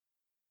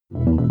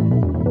Welcome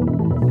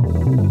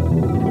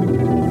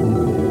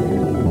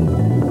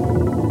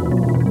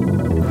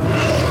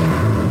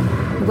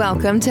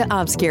to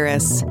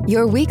Obscurus,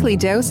 your weekly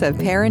dose of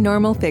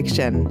paranormal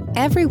fiction.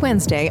 Every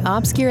Wednesday,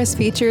 Obscurus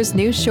features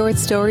new short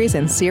stories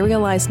and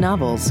serialized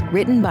novels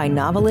written by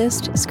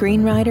novelist,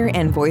 screenwriter,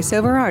 and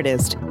voiceover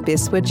artist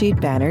Biswajit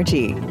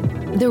Banerjee.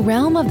 The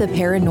realm of the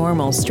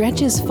paranormal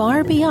stretches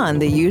far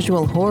beyond the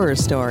usual horror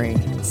story.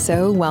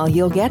 So while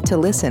you'll get to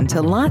listen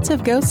to lots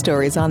of ghost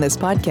stories on this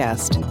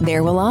podcast,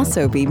 there will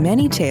also be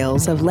many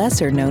tales of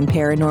lesser-known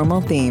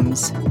paranormal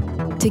themes.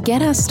 To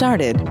get us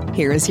started,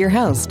 here is your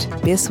host,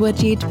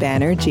 Biswajit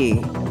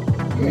Banerjee.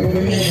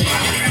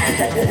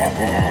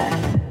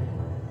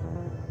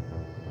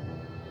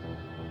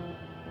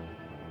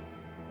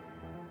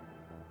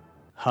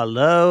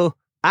 Hello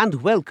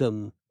and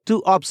welcome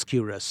to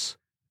Obscurus.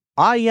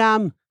 I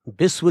am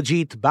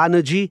Biswajit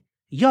Banerjee,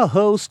 your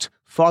host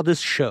for this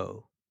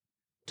show.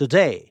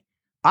 Today,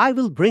 I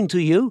will bring to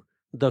you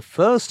the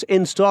first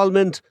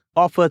installment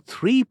of a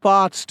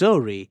three-part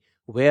story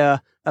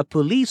where a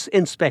police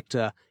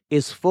inspector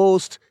is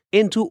forced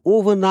into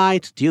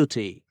overnight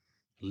duty,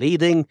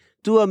 leading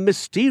to a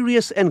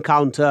mysterious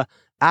encounter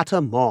at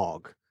a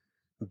morgue.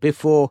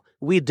 Before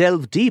we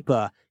delve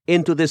deeper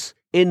into this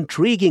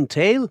intriguing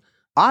tale,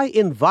 I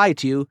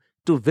invite you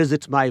to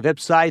visit my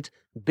website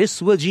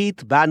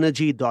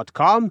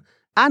biswajitbanerjee.com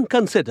and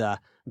consider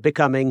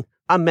becoming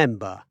a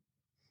member.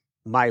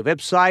 My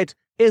website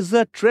is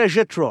a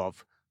treasure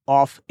trove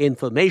of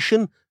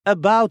information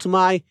about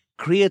my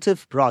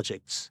creative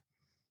projects.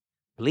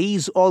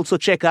 Please also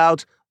check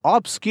out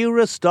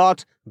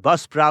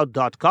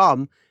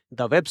obscurus.buzzsprout.com,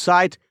 the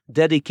website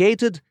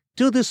dedicated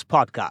to this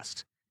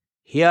podcast.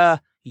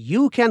 Here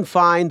you can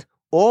find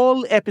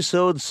all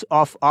episodes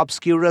of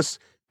Obscurus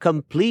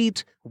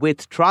complete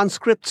with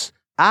transcripts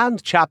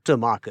and chapter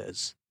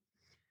markers.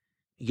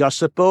 Your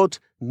support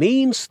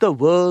means the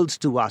world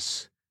to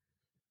us.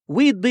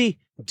 We'd be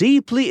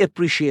deeply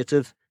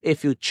appreciative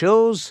if you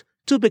chose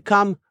to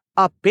become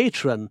a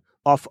patron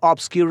of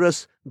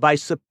Obscurus by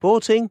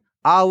supporting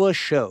our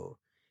show.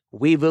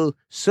 We will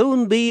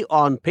soon be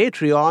on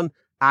Patreon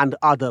and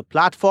other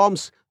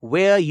platforms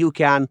where you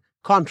can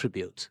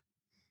contribute.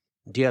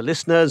 Dear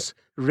listeners,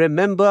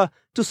 remember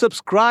to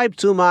subscribe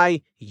to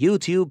my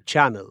YouTube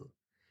channel.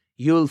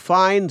 You'll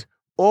find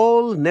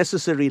all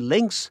necessary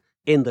links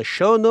in the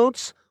show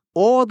notes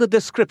or the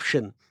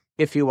description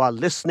if you are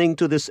listening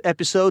to this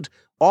episode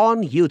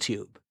on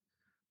YouTube.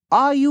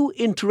 Are you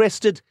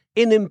interested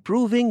in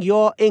improving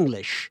your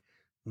English?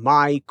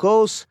 My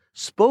course,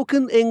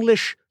 Spoken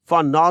English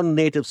for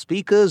Non-Native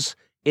Speakers,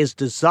 is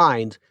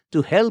designed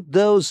to help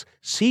those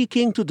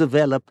seeking to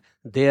develop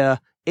their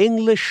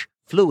English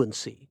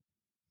fluency.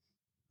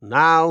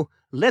 Now,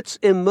 let's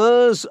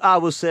immerse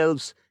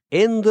ourselves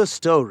in the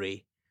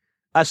story.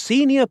 A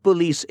senior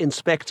police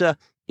inspector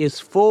is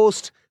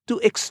forced to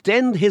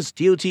extend his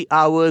duty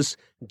hours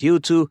due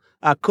to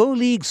a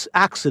colleague's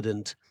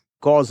accident,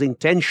 causing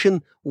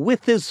tension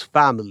with his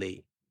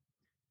family.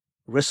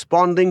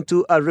 Responding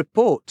to a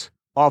report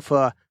of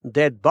a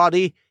dead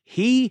body,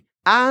 he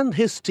and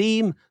his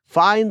team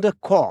find a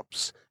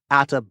corpse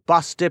at a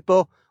bus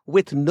depot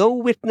with no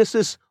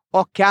witnesses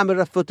or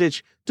camera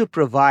footage to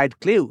provide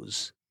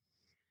clues.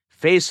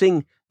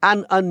 Facing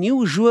an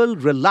unusual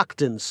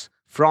reluctance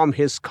from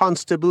his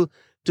constable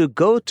to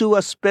go to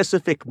a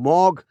specific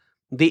morgue,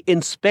 the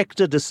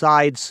inspector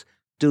decides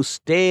to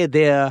stay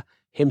there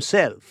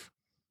himself,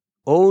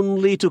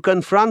 only to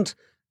confront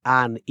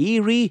an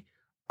eerie,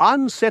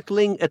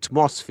 unsettling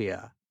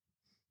atmosphere.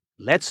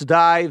 Let's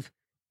dive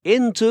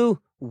into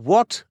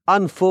what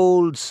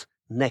unfolds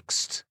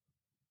next.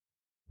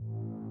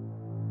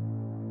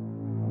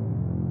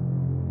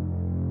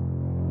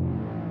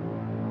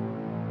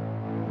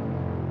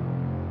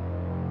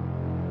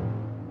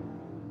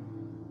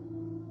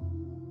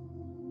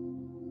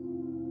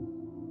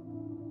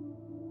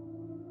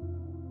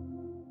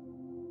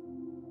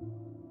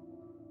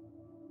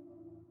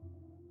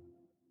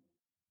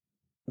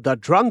 The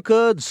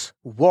Drunkard'S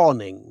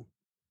Warning,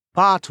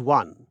 Part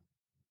 1.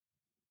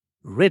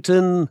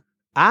 Written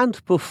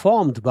and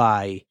performed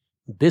by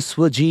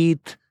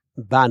Biswajit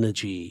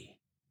Banerjee.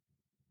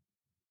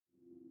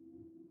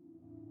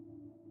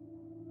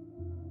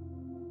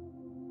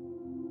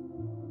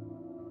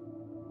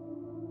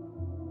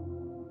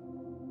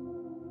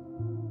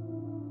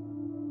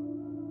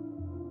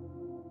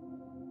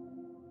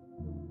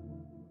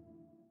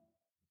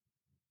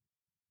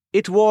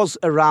 It was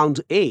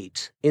around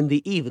 8 in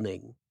the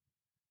evening,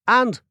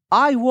 and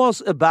I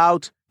was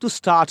about to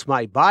start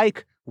my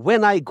bike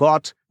when I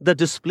got the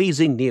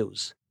displeasing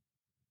news.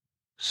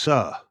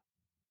 Sir,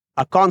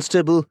 A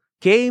constable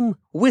came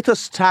with a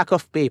stack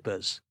of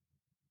papers.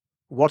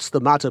 "What's the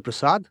matter,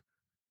 Prasad?"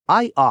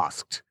 I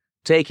asked,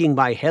 taking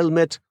my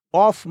helmet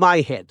off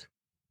my head.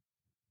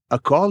 a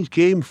call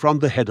came from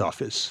the head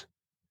office.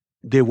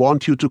 They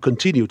want you to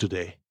continue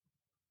today.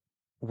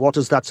 What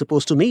is that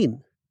supposed to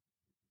mean?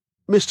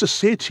 Mr.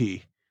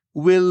 Sethi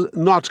will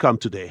not come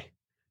today.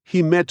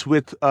 He met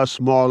with a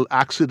small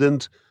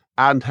accident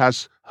and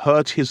has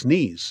hurt his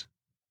knees.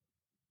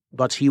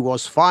 But he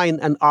was fine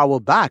an hour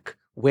back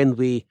when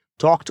we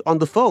talked on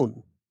the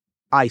phone,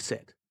 I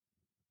said.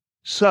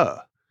 Sir,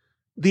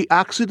 the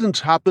accident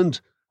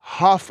happened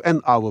half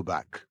an hour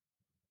back.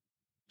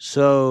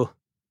 So,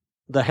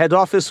 the head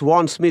office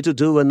wants me to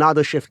do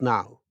another shift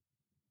now.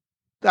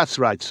 That's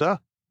right, sir.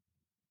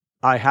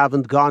 I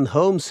haven't gone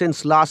home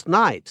since last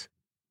night.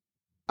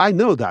 I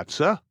know that,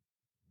 sir.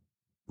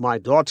 My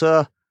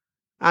daughter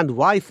and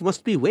wife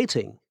must be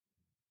waiting.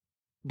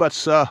 But,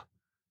 sir,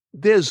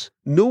 there's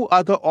no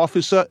other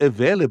officer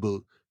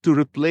available to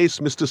replace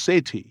Mr.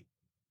 Sethi.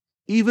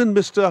 Even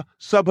Mr.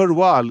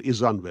 Sabharwal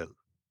is unwell.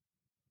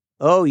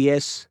 Oh,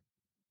 yes.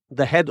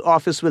 The head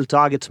office will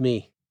target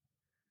me.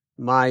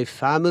 My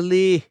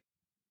family...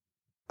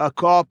 A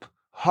cop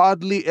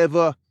hardly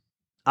ever...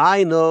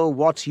 I know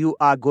what you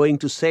are going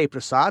to say,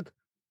 Prasad.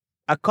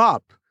 A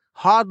cop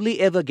hardly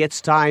ever gets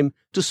time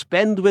to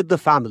spend with the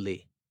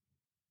family.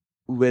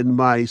 When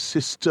my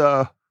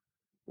sister...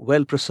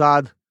 Well,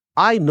 Prasad,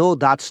 I know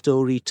that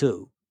story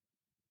too.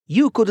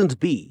 You couldn't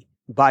be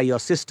by your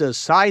sister's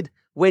side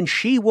when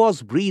she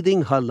was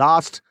breathing her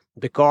last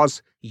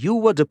because you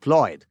were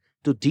deployed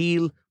to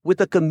deal with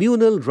a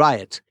communal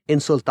riot in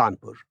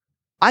Sultanpur.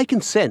 I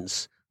can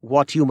sense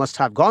what you must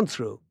have gone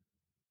through.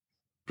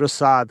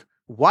 Prasad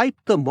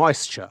wiped the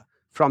moisture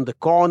from the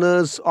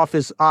corners of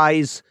his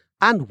eyes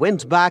and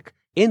went back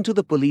into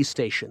the police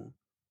station.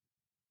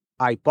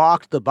 I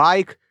parked the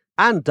bike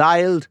and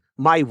dialed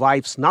my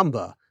wife's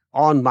number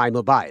on my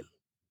mobile.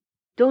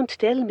 Don't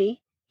tell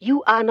me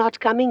you are not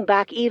coming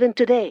back even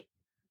today.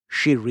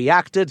 She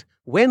reacted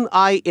when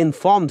I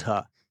informed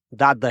her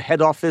that the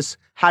head office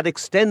had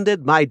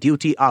extended my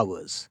duty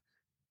hours.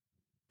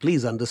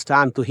 Please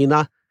understand,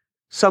 Tuhina,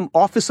 some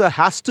officer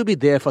has to be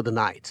there for the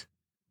night.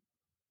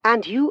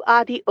 And you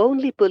are the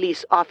only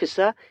police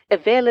officer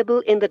available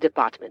in the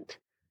department.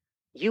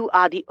 You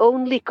are the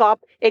only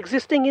cop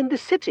existing in the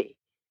city.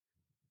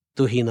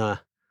 Tuhina,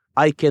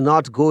 I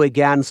cannot go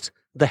against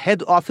the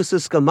head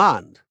office's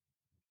command.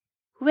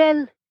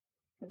 Well,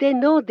 they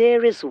know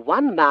there is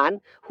one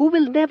man who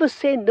will never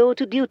say no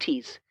to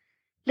duties.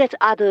 Let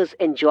others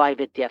enjoy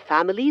with their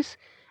families,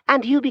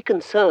 and you be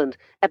concerned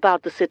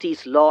about the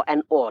city's law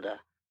and order.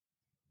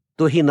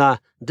 Tuhina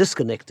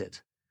disconnected.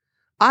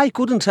 I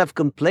couldn't have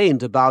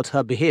complained about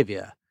her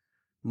behavior.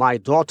 My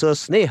daughter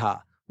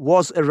Sneha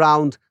was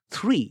around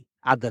 3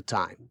 at the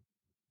time,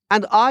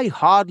 and I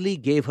hardly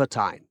gave her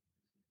time.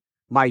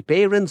 My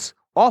parents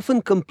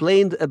often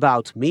complained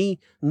about me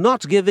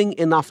not giving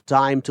enough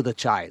time to the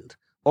child,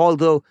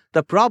 although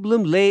the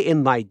problem lay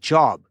in my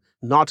job,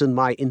 not in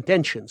my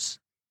intentions.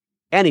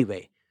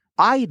 Anyway,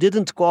 I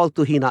didn't call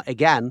Tuhina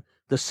again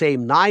the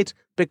same night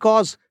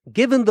because,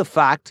 given the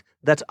fact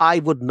that I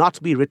would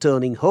not be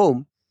returning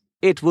home,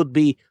 it would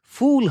be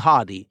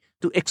foolhardy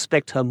to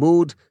expect her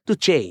mood to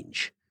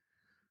change.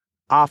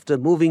 After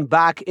moving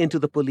back into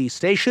the police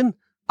station,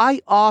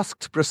 I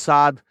asked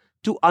Prasad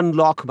to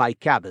unlock my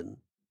cabin.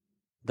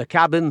 The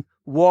cabin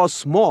was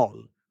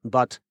small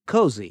but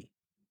cozy.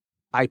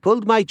 I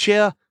pulled my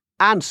chair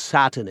and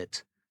sat in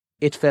it.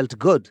 It felt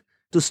good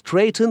to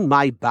straighten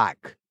my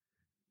back.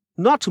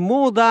 Not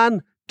more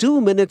than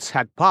 2 minutes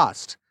had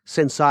passed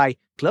since I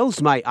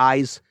closed my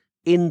eyes,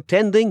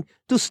 intending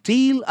to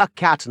steal a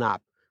catnap,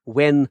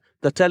 when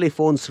the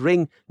telephone's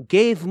ring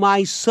gave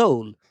my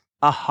soul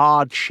a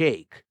hard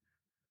shake.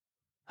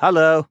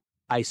 "Hello,"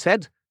 I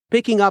said,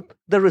 picking up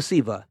the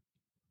receiver.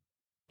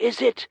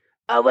 Is it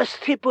our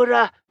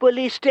Tripura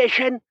police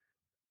station?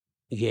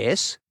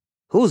 Yes.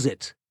 Who's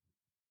it?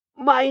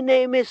 My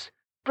name is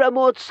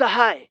Pramod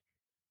Sahai.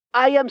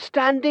 I am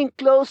standing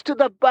close to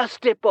the bus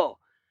depot.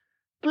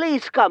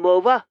 Please come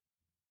over.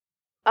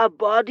 A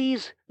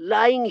body's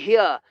lying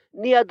here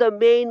near the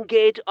main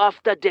gate of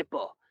the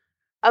depot.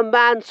 A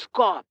man's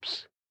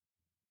corpse.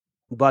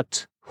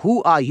 But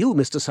who are you,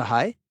 Mr.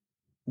 Sahai?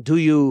 Do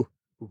you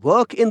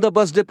work in the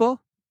bus depot?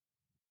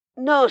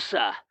 No,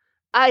 sir.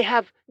 I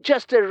have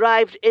just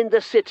arrived in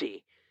the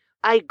city.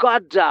 I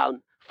got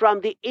down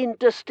from the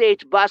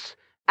interstate bus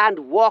and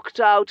walked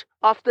out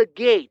of the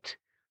gate.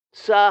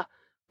 Sir,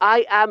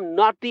 I am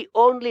not the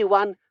only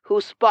one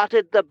who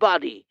spotted the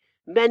body.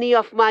 Many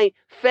of my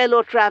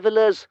fellow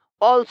travelers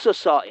also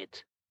saw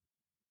it.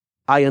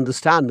 I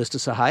understand, Mr.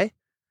 Sahai.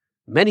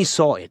 Many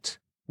saw it,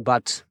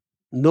 but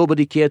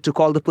nobody cared to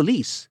call the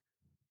police.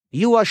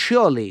 You are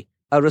surely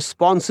a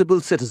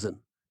responsible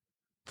citizen.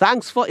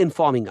 Thanks for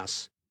informing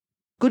us.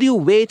 Could you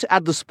wait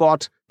at the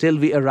spot till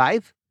we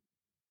arrive?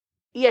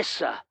 Yes,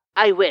 sir,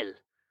 I will.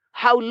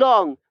 How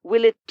long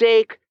will it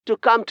take to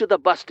come to the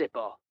bus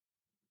depot?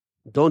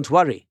 Don't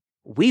worry.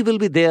 We will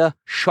be there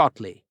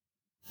shortly.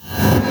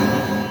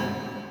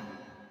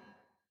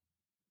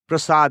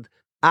 Prasad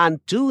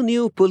and 2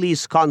 new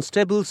police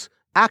constables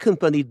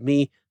accompanied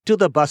me to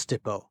the bus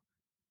depot.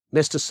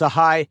 Mr.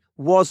 Sahai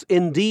was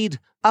indeed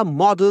a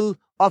model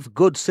of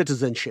good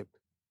citizenship.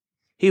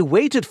 He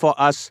waited for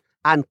us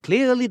and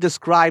clearly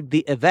described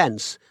the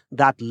events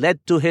that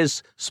led to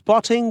his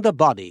spotting the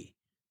body.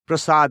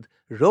 Prasad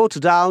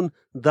wrote down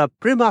the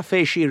prima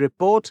facie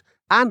report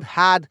and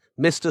had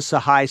Mr.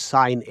 Sahai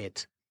sign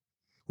it.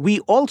 We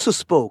also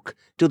spoke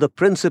to the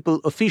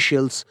principal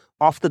officials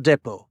of the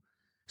depot.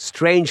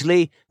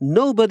 Strangely,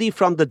 nobody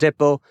from the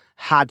depot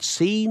had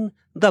seen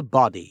the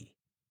body.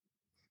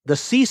 The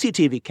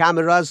CCTV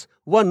cameras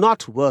were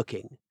not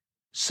working,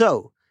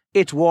 so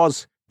it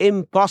was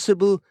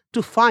impossible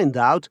to find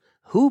out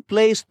who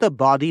placed the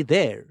body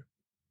there.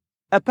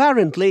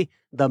 Apparently,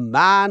 the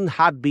man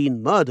had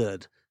been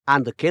murdered,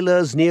 and the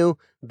killers knew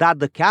that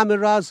the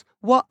cameras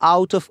were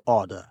out of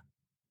order.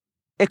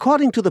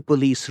 According to the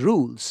police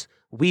rules,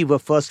 we were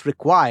first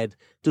required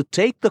to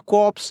take the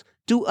corpse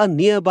to a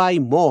nearby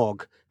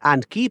morgue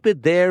and keep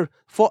it there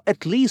for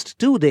at least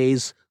 2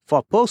 days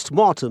for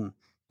post-mortem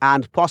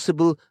and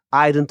possible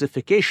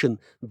identification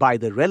by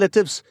the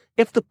relatives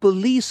if the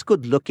police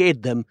could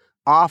locate them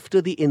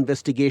after the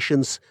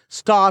investigations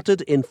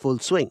started in full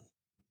swing.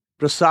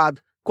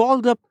 Prasad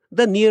called up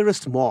the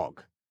nearest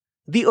morgue.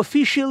 The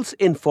officials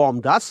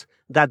informed us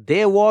that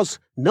there was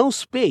no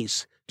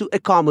space to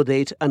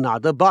accommodate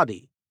another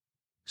body.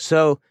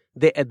 So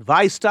they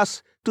advised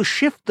us to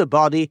shift the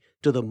body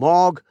to the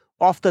morgue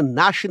of the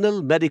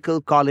National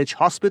Medical College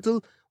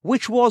Hospital,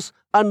 which was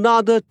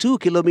another 2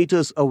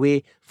 kilometers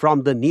away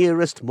from the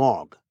nearest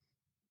morgue.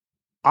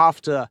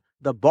 After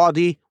the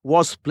body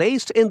was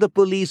placed in the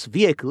police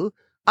vehicle,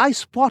 I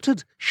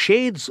spotted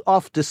shades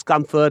of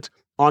discomfort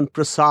on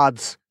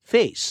Prasad's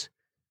face.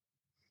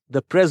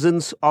 The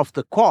presence of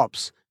the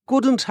corpse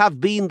couldn't have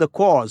been the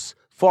cause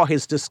for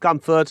his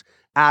discomfort,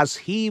 as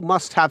he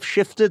must have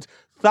shifted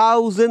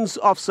thousands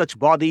of such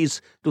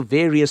bodies to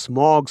various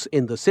morgues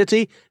in the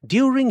city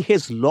during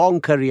his long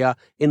career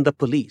in the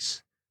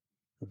police.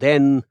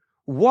 Then,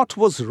 what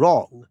was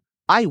wrong?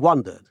 I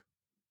wondered.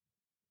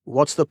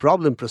 What's the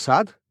problem,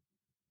 Prasad?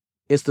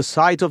 Is the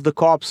sight of the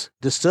corpse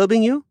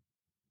disturbing you?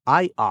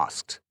 I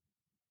asked.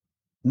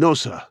 No,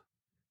 sir.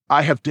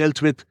 I have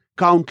dealt with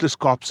countless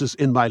corpses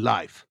in my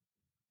life.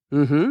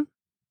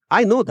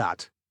 I know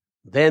that.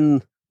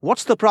 Then,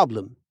 what's the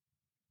problem?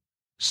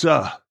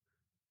 Sir,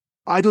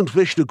 I don't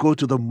wish to go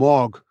to the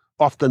morgue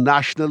of the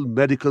National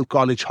Medical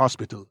College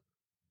Hospital.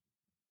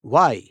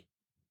 Why?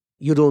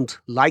 You don't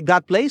like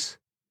that place?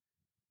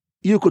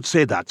 You could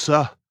say that,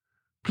 sir.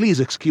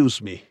 Please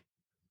excuse me.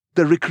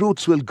 The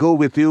recruits will go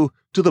with you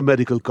to the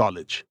medical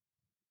college.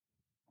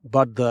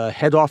 But the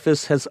head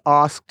office has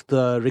asked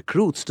the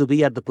recruits to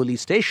be at the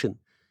police station.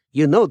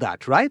 You know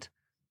that, right?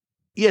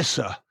 Yes,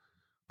 sir.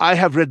 I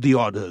have read the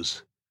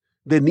orders.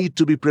 They need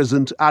to be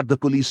present at the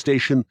police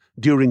station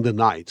during the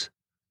night.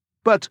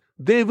 But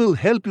they will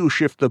help you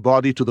shift the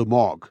body to the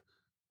morgue.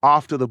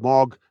 After the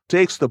morgue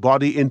takes the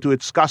body into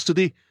its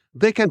custody,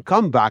 they can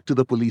come back to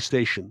the police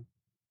station.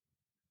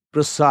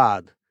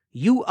 Prasad,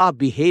 you are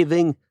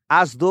behaving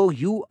as though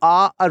you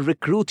are a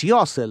recruit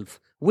yourself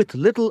with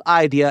little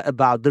idea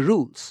about the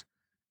rules.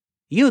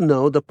 You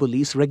know the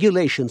police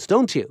regulations,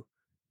 don't you?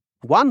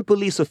 One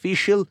police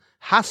official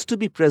has to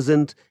be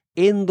present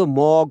in the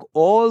morgue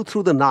all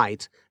through the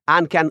night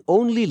and can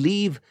only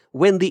leave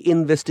when the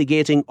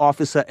investigating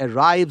officer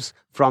arrives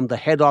from the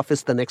head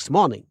office the next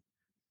morning.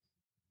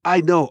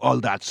 I know all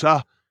that,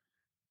 sir.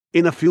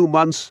 In a few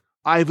months,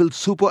 I will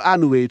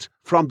superannuate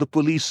from the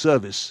police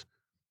service.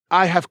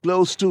 I have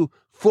close to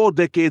 4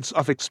 decades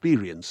of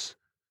experience,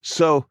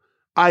 so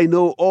I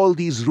know all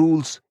these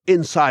rules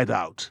inside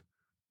out.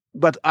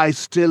 But I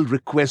still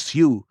request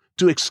you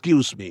to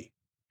excuse me.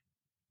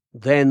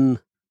 Then,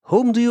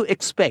 whom do you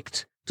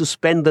expect to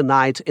spend the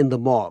night in the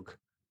morgue?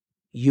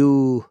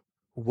 You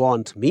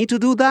want me to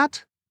do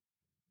that?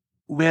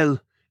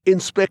 Well,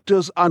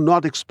 inspectors are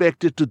not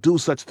expected to do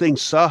such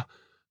things, sir.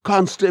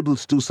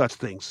 Constables do such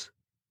things.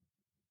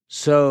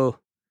 So,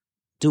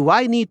 do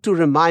I need to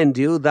remind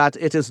you that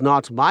it is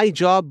not my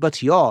job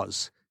but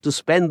yours to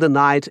spend the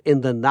night in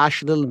the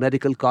National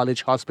Medical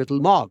College Hospital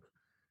morgue?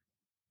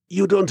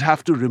 You don't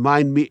have to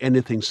remind me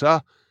anything,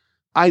 sir.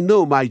 I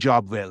know my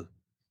job well,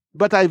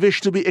 but I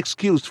wish to be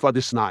excused for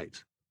this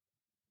night.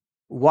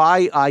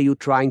 Why are you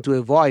trying to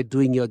avoid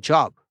doing your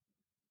job?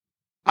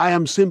 I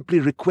am simply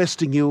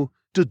requesting you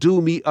to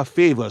do me a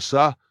favor,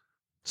 sir.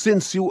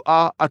 Since you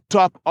are a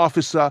top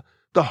officer,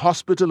 the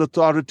hospital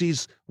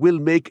authorities will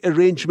make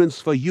arrangements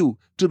for you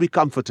to be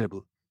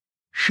comfortable.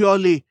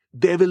 Surely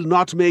they will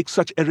not make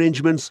such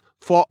arrangements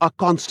for a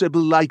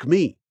constable like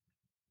me.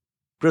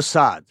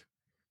 Prasad,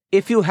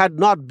 if you had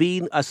not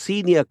been a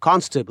senior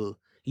constable,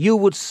 you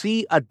would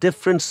see a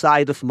different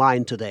side of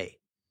mine today.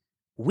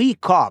 We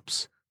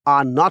cops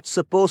are not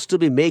supposed to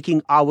be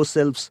making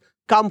ourselves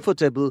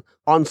comfortable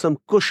on some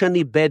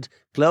cushiony bed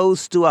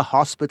close to a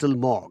hospital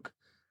morgue.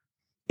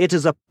 It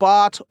is a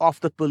part of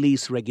the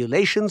police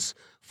regulations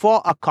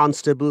for a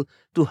constable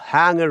to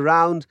hang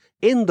around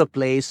in the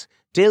place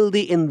till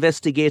the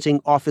investigating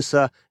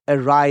officer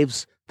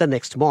arrives the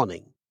next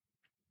morning.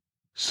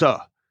 Sir,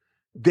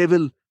 they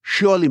will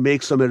surely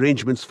make some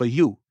arrangements for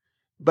you.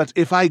 But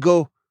if I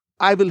go,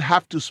 I will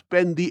have to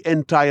spend the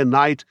entire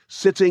night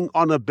sitting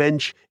on a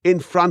bench in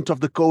front of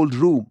the cold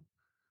room,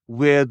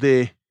 where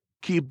they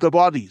keep the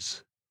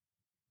bodies.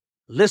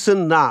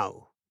 Listen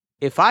now.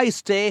 If I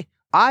stay,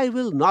 I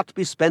will not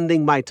be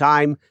spending my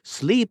time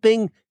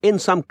sleeping in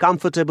some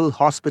comfortable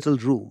hospital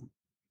room.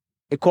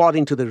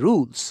 According to the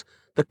rules,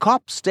 the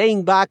cop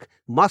staying back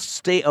must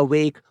stay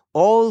awake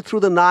all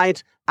through the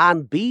night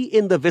and be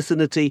in the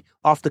vicinity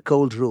of the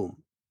cold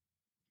room.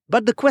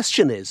 But the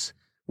question is,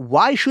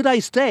 why should I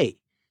stay?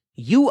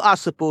 You are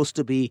supposed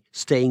to be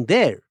staying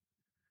there.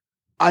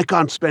 I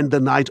can't spend the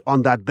night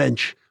on that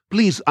bench.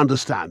 Please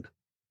understand.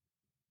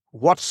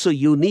 What's so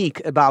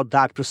unique about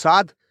that,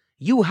 Prasad?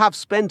 You have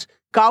spent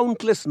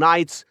countless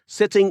nights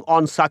sitting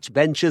on such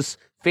benches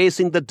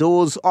facing the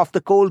doors of the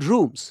cold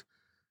rooms.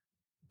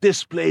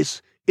 This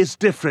place is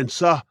different,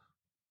 sir.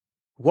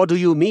 What do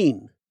you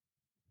mean?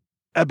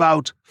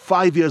 About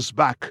 5 years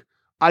back,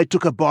 I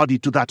took a body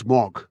to that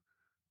morgue.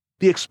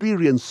 The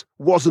experience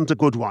wasn't a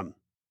good one.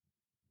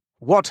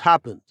 What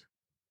happened?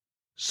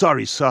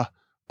 Sorry, sir.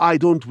 I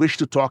don't wish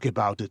to talk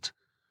about it.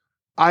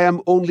 I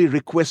am only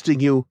requesting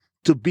you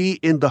to be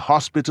in the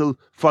hospital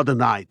for the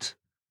night.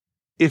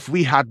 If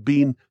we had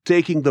been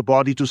taking the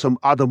body to some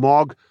other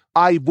morgue,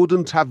 I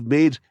wouldn't have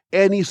made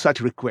any such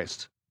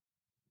request.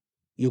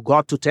 You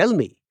got to tell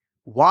me,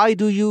 why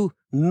do you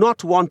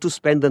not want to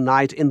spend the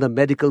night in the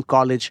medical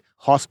college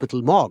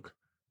hospital morgue?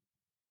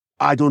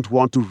 I don't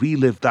want to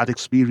relive that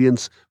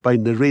experience by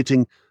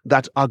narrating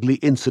that ugly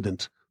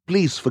incident.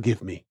 Please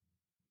forgive me.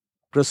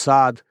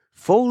 Prasad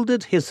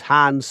folded his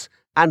hands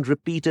and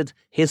repeated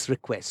his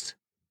request.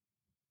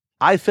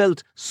 I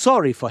felt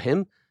sorry for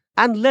him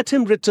and let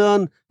him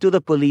return to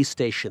the police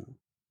station.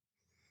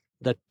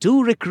 The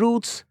 2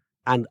 recruits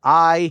and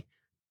I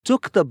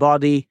took the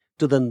body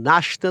to the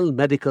National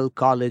Medical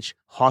College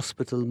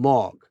Hospital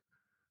morgue.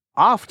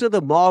 After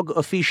the morgue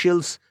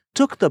officials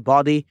took the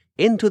body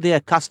into their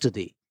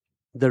custody,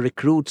 the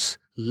recruits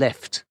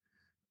left.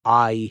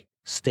 I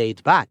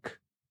stayed back.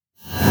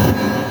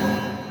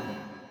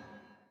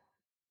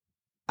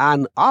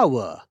 An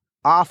hour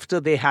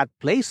after they had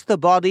placed the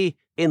body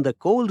in the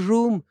cold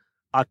room,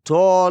 a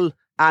tall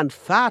and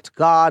fat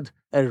guard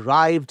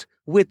arrived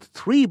with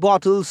 3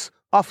 bottles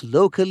of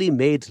locally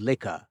made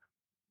liquor.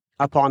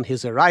 Upon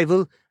his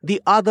arrival,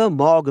 the other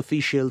morgue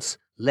officials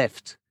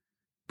left.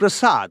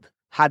 Prasad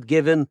had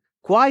given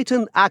quite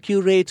an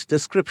accurate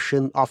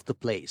description of the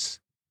place.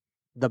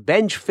 The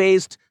bench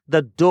faced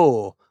the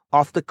door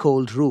of the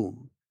cold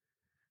room.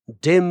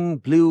 Dim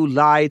blue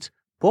light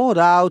poured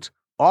out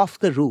of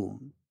the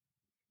room.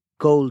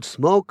 Cold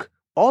smoke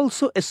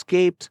also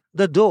escaped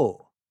the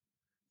door.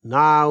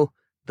 Now,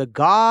 the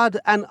guard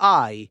and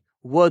I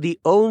were the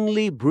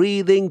only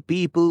breathing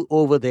people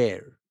over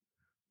there.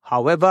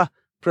 However,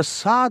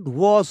 Prasad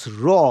was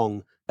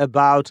wrong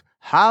about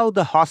how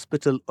the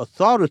hospital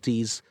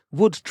authorities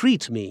would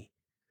treat me.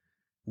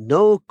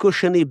 No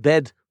cushiony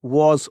bed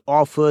was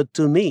offered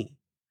to me.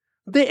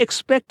 They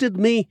expected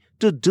me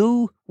to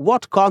do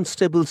what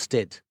constables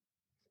did,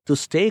 to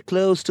stay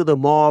close to the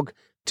morgue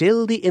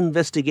till the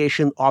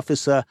investigation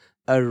officer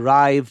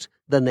arrived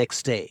the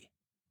next day.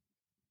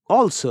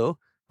 Also,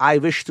 I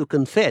wish to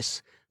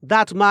confess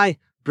that my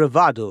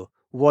bravado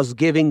was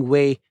giving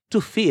way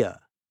to fear.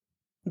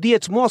 The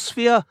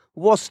atmosphere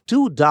was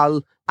too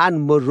dull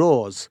and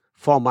morose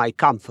for my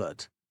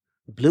comfort.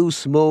 Blue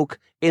smoke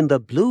in the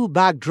blue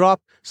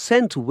backdrop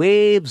sent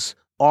waves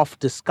of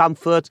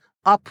discomfort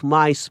up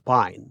my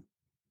spine.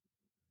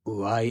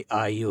 "Why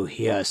are you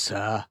here,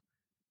 sir?"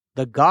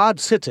 The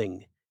guard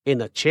sitting in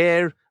a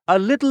chair a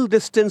little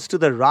distance to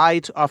the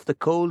right of the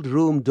cold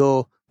room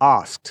door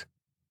asked.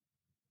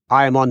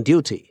 "I am on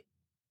duty."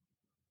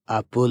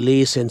 "A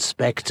police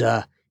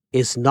inspector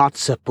is not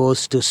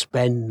supposed to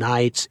spend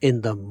nights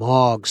in the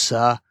morgue,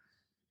 sir.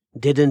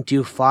 Didn't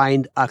you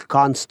find a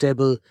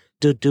constable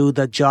to do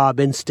the job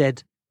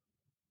instead?"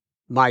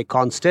 My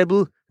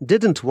constable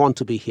didn't want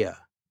to be here.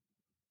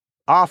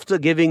 After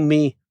giving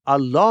me a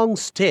long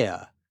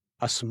stare,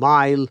 a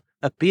smile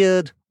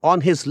appeared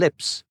on his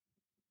lips.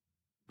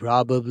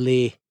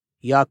 "Probably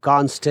your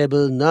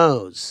constable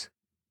knows."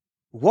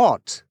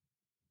 "What?"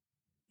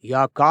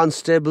 "Your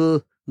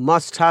constable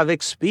must have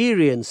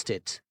experienced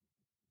it."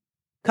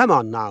 "Come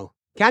on now,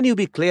 can you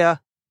be clear?"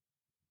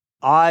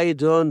 "I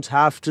don't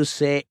have to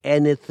say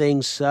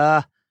anything,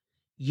 sir.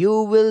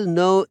 You will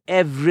know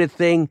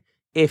everything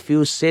if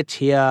you sit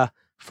here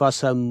for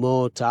some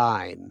more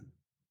time."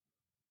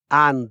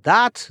 And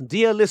that,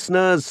 dear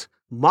listeners,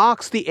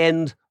 marks the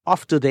end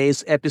of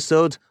today's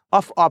episode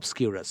of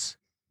Obscurus,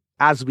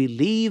 as we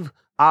leave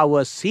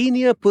our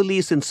senior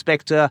police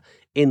inspector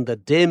in the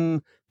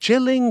dim,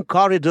 chilling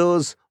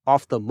corridors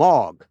of the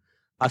morgue.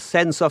 A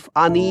sense of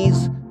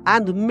unease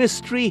and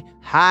mystery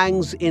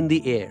hangs in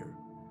the air.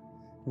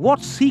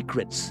 What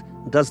secrets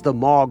does the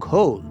morgue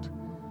hold?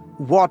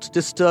 What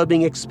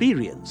disturbing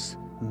experience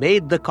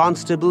made the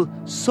constable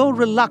so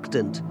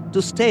reluctant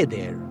to stay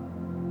there?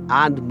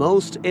 And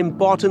most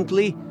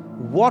importantly,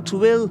 what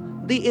will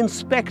the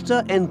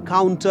inspector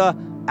encounter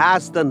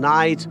as the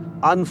night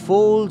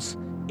unfolds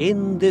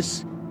in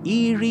this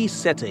eerie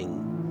setting?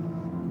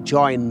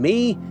 Join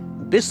me,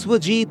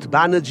 Biswajit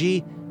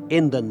Banerjee,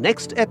 in the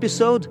next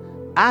episode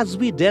as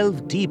we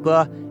delve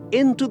deeper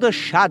into the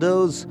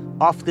shadows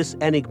of this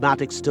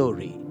enigmatic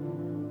story.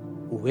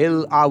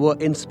 Will our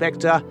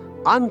inspector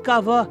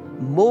uncover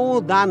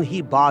more than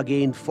he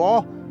bargained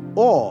for,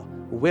 or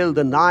will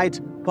the night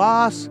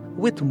pass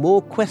with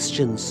more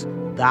questions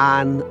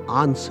than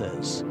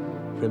answers?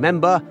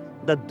 Remember,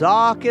 the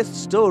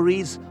darkest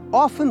stories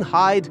often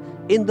hide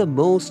in the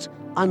most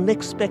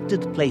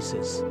unexpected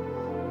places.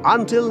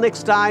 Until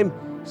next time,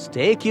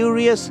 stay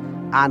curious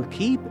and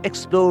keep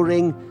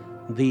exploring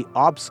the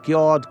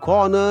obscured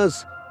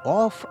corners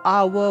of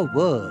our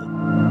world.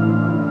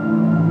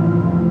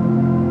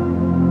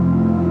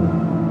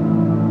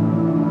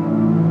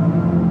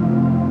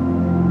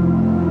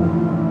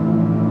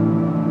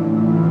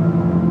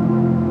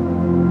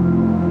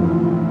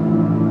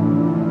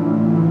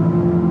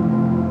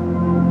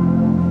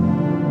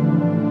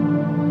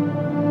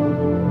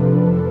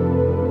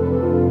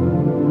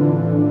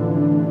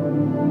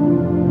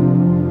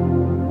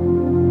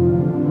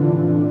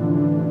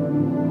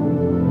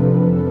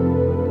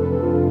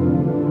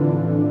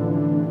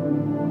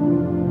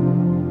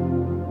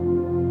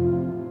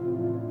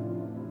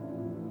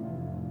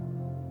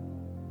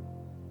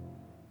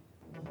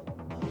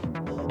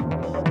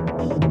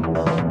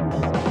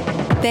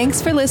 Thanks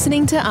for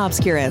listening to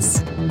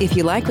Obscurus. If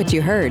you like what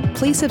you heard,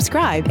 please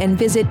subscribe and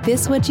visit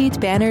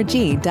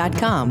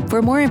biswajitbanerjee.com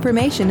for more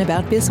information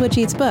about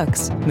Biswajit's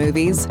books,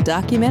 movies,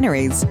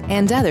 documentaries,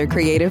 and other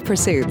creative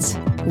pursuits.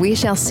 We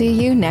shall see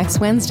you next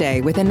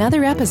Wednesday with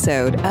another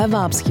episode of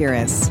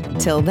Obscurus.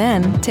 Till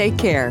then, take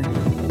care.